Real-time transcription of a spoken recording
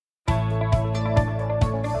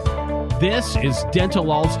This is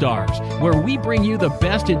Dental All-Stars, where we bring you the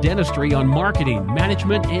best in dentistry on marketing,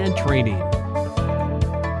 management, and training.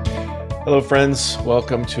 Hello friends,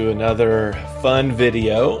 welcome to another fun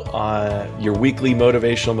video on your weekly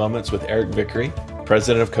motivational moments with Eric Vickery,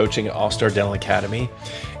 President of Coaching at All-Star Dental Academy.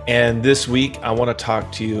 And this week I want to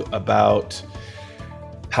talk to you about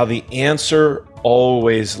how the answer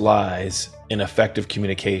always lies in effective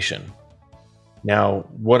communication. Now,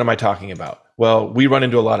 what am I talking about? Well, we run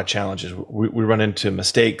into a lot of challenges. We run into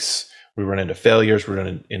mistakes, we run into failures, we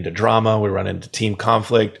run into drama, we run into team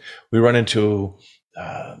conflict, we run into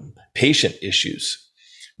patient issues,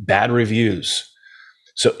 bad reviews.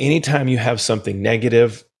 So anytime you have something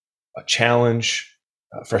negative, a challenge,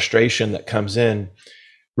 a frustration that comes in,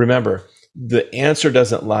 remember, the answer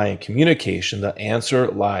doesn't lie in communication. The answer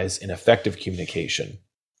lies in effective communication.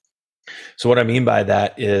 So what I mean by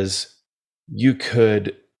that is you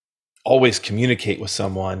could always communicate with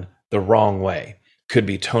someone the wrong way. It could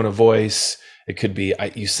be tone of voice. It could be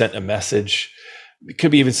you sent a message. It could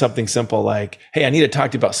be even something simple like, hey, I need to talk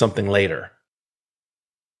to you about something later.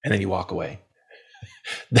 And then you walk away.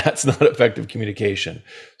 That's not effective communication.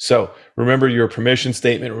 So remember your permission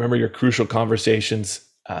statement. Remember your crucial conversations.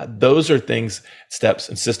 Those are things, steps,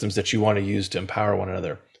 and systems that you want to use to empower one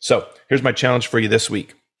another. So here's my challenge for you this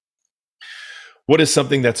week. What is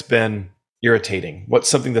something that's been irritating? What's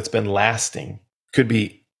something that's been lasting? Could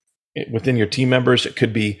be within your team members. It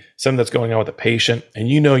could be something that's going on with a patient. And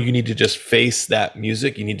you need to just face that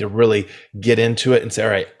music. You need to really get into it and say, all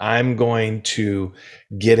right, I'm going to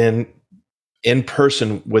get in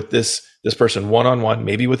person with this person one-on-one,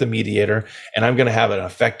 maybe with a mediator, and I'm going to have an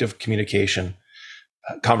effective communication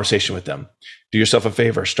conversation with them. Do yourself a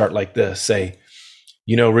favor. Start like this. Say,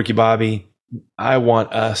 Ricky Bobby, I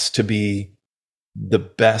want us to be the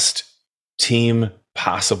best team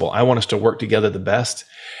possible. I want us to work together the best.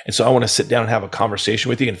 And so I want to sit down and have a conversation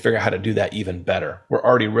with you and figure out how to do that even better. We're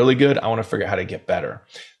already really good. I want to figure out how to get better.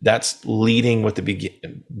 That's leading with the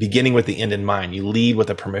beginning with the end in mind. You lead with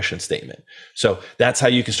a permission statement. So that's how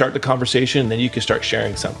you can start the conversation. And then you can start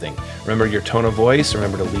sharing something. Remember your tone of voice.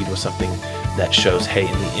 Remember to lead with something that shows,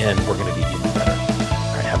 hey, in the end, we're going to be even better.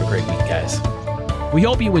 All right. Have a great week, guys. We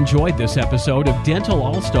hope you enjoyed this episode of Dental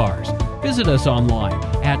All-Stars. Visit us online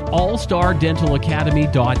at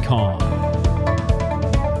allstardentalacademy.com.